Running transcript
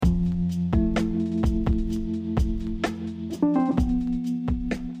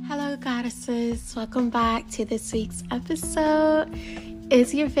guys, welcome back to this week's episode.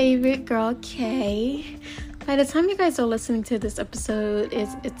 It's your favorite girl, Kay. By the time you guys are listening to this episode,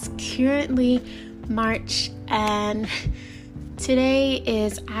 it's currently March, and today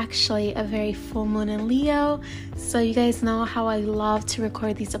is actually a very full moon in Leo. So you guys know how I love to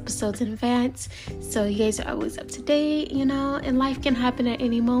record these episodes in advance, so you guys are always up to date, and life can happen at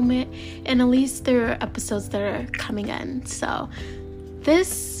any moment, and at least there are episodes that are coming in. So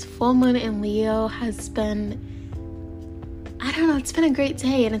this full moon in Leo has been, it's been a great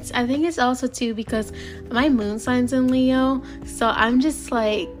day. And I think it's also too because my moon sign's in Leo. So I'm just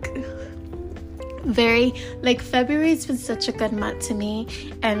February's been such a good month to me,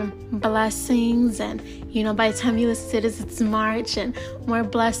 and blessings, and by the time you listen to this, it's March, and more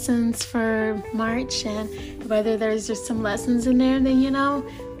blessings for March. And whether there's just some lessons in there, then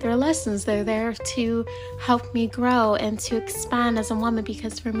there are lessons. They're there to help me grow and to expand as a woman,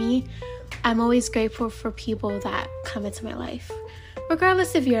 because for me, I'm always grateful for people that come into my life,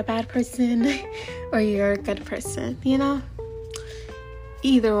 regardless if you're a bad person or you're a good person,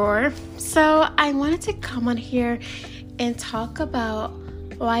 either or. So I wanted to come on here and talk about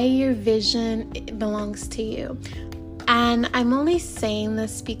why your vision belongs to you. And I'm only saying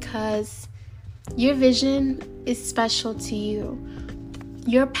this because your vision is special to you.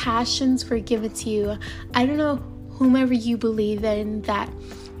 Your passions were given to you. I don't know whomever you believe in, that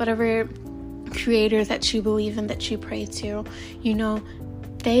whatever creator that you believe in, that you pray to,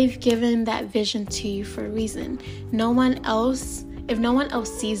 they've given that vision to you for a reason. If no one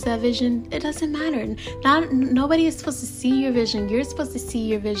else sees that vision, it doesn't matter. Nobody is supposed to see your vision. You're supposed to see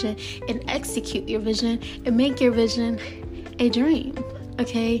your vision and execute your vision and make your vision a dream.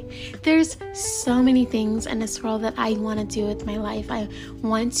 Okay, there's so many things in this world that I want to do with my life. I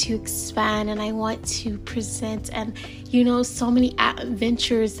want to expand, and I want to present, and so many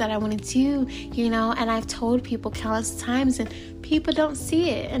adventures that I want to do, and I've told people countless times, and people don't see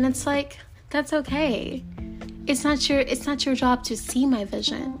it, and it's like, that's okay. It's not your job to see my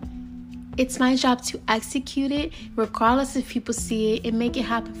vision. It's my job to execute it, regardless if people see it, and make it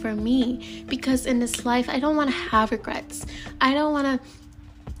happen for me. Because in this life, I don't want to have regrets.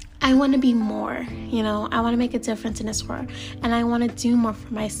 I want to be more, I want to make a difference in this world, and I want to do more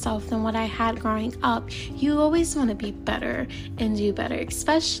for myself than what I had growing up. You always want to be better and do better,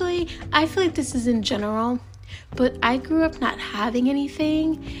 especially, I feel like this is in general, but I grew up not having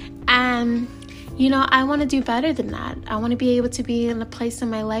anything, and I want to do better than that. I want to be able to be in a place in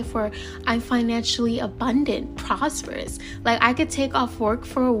my life where I'm financially abundant, prosperous. I could take off work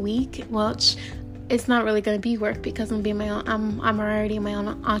for a week, which it's not really going to be work because I'm already my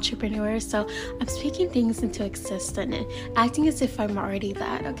own entrepreneur. So I'm speaking things into existence and acting as if I'm already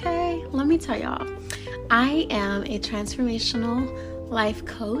that. Okay, let me tell y'all, I am a transformational life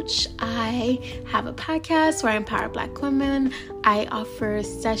coach. I have a podcast where I empower Black women. I offer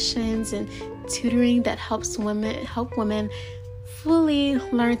sessions and tutoring that help women fully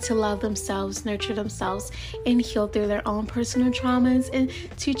learn to love themselves, nurture themselves, and heal through their own personal traumas, and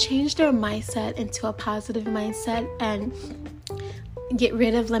to change their mindset into a positive mindset and get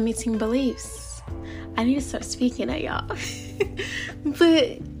rid of limiting beliefs. I need to start speaking at y'all.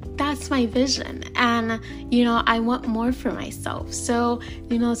 But that's my vision, and I want more for myself. So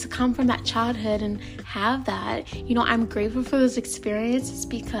to come from that childhood and have that, I'm grateful for those experiences,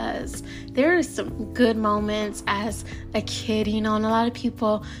 because there are some good moments as a kid, and a lot of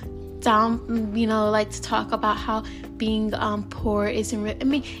people like to talk about how being poor isn't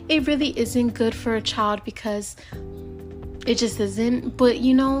it really isn't good for a child, because it just isn't. But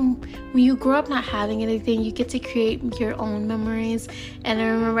when you grow up not having anything, you get to create your own memories. And I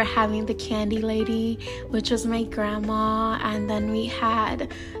remember having the candy lady, which was my grandma, and then we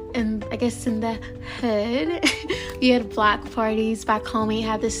had, and I guess in the hood, we had black parties back home. We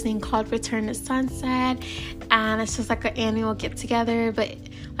had this thing called Return to Sunset, and it's just an annual get together. But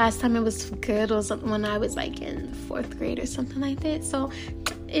last time it was good was when I was in 4th grade or something like that. So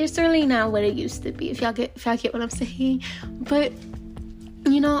it's really not what it used to be, if y'all get what I'm saying. But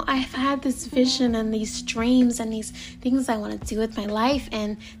I've had this vision and these dreams and these things I want to do with my life,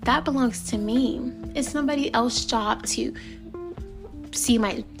 and that belongs to me. It's nobody else's job to see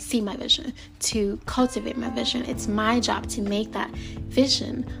my vision, to cultivate my vision. It's my job to make that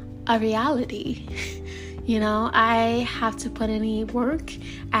vision a reality. I have to put in the work.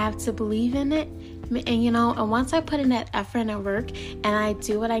 I have to believe in it. And once I put in that effort and work, and I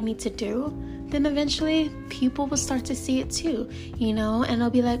do what I need to do, then eventually people will start to see it too, and they'll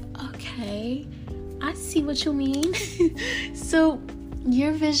be like, okay, I see what you mean. So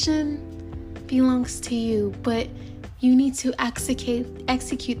your vision belongs to you, but You need to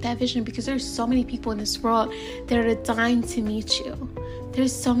execute that vision, because there's so many people in this world that are dying to meet you.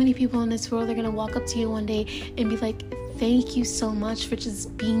 There's so many people in this world that are going to walk up to you one day and be like, thank you so much for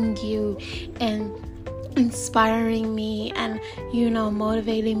just being you and inspiring me and,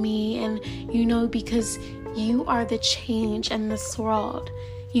 motivating me, and, because you are the change in this world.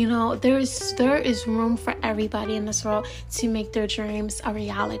 There is room for everybody in this world to make their dreams a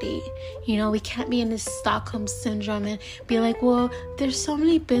reality. We can't be in this Stockholm syndrome and be like, well, there's so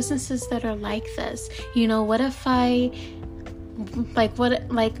many businesses that are like this. What if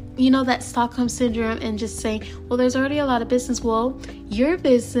that Stockholm syndrome, and just saying, well, there's already a lot of business. Well, your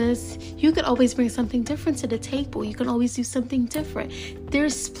business, you could always bring something different to the table. You can always do something different.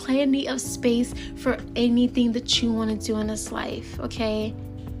 There's plenty of space for anything that you want to do in this life, okay?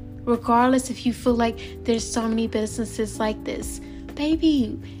 Regardless if you feel like there's so many businesses like this.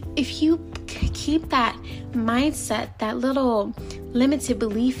 Baby, if you keep that mindset, that little limited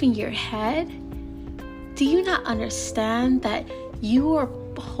belief in your head, do you not understand that you are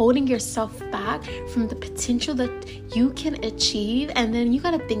holding yourself back from the potential that you can achieve? And then you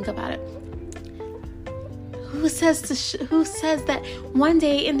got to think about it. Who says that one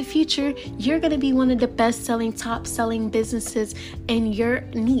day in the future you're going to be one of the best-selling, top-selling businesses in your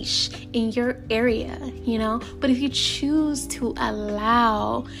niche, in your area, But if you choose to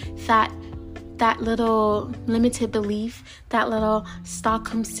allow that little limited belief, that little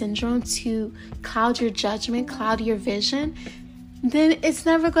Stockholm syndrome to cloud your judgment, cloud your vision, then it's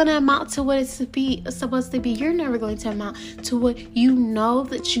never going to amount to what it's supposed to be. You're never going to amount to what you know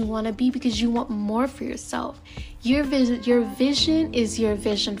that you want to be, because you want more for yourself. Your vision is your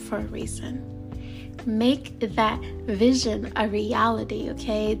vision for a reason. Make that vision a reality,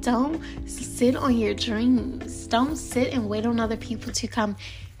 okay? Don't sit on your dreams. Don't sit and wait on other people to come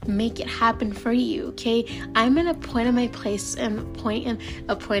make it happen for you, okay? I'm in a point in my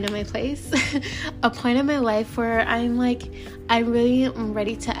life where I'm like, I really am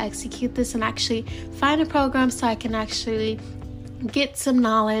ready to execute this and actually find a program so I can actually get some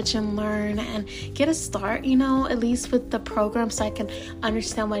knowledge and learn and get a start, at least with the program, so I can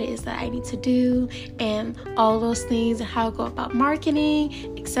understand what it is that I need to do and all those things, and how to go about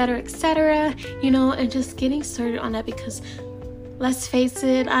marketing, etc., and just getting started on that, because let's face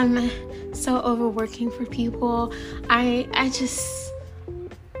it, I'm so overworking for people. I just,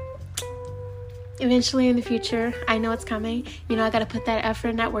 eventually in the future, I know it's coming. I got to put that effort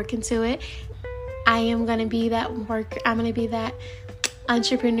and that work into it. I'm going to be that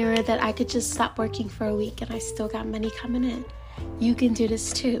entrepreneur that I could just stop working for a week and I still got money coming in. You can do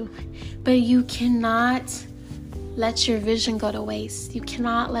this too. But you cannot let your vision go to waste. You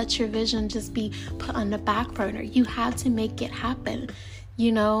cannot let your vision just be put on the back burner. You have to make it happen,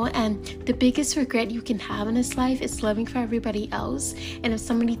 and the biggest regret you can have in this life is living for everybody else. And if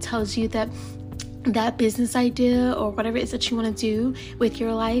somebody tells you that business idea or whatever it is that you want to do with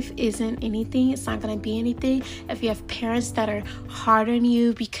your life isn't anything, it's not going to be anything. If you have parents that are hard on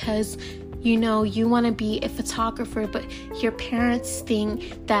you because you want to be a photographer, but your parents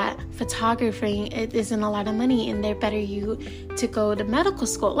think that photography it isn't a lot of money and they're better you to go to medical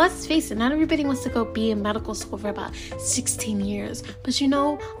school. Let's face it, not everybody wants to go be in medical school for about 16 years. But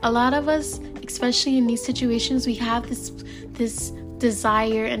a lot of us, especially in these situations, we have this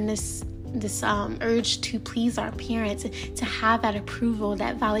desire and this urge to please our parents, to have that approval,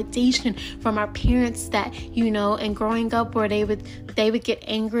 that validation from our parents, that and growing up where they would get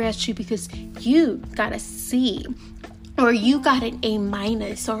angry at you because you got a C or you got an A-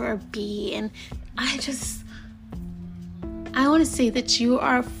 or a B. And I want to say that you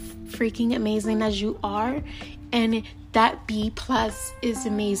are freaking amazing as you are, and that B+ is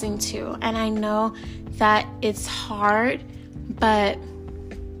amazing too. And I know that it's hard, but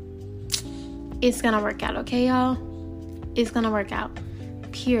it's gonna work out, okay, y'all? It's gonna work out,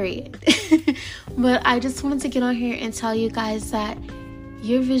 period. But I just wanted to get on here and tell you guys that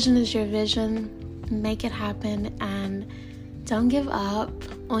your vision is your vision. Make it happen, and don't give up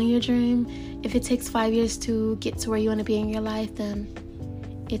on your dream. If it takes 5 years to get to where you want to be in your life, then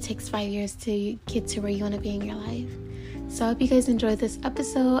it takes 5 years to get to where you want to be in your life. So I hope you guys enjoyed this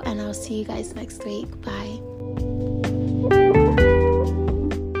episode, and I'll see you guys next week. Bye.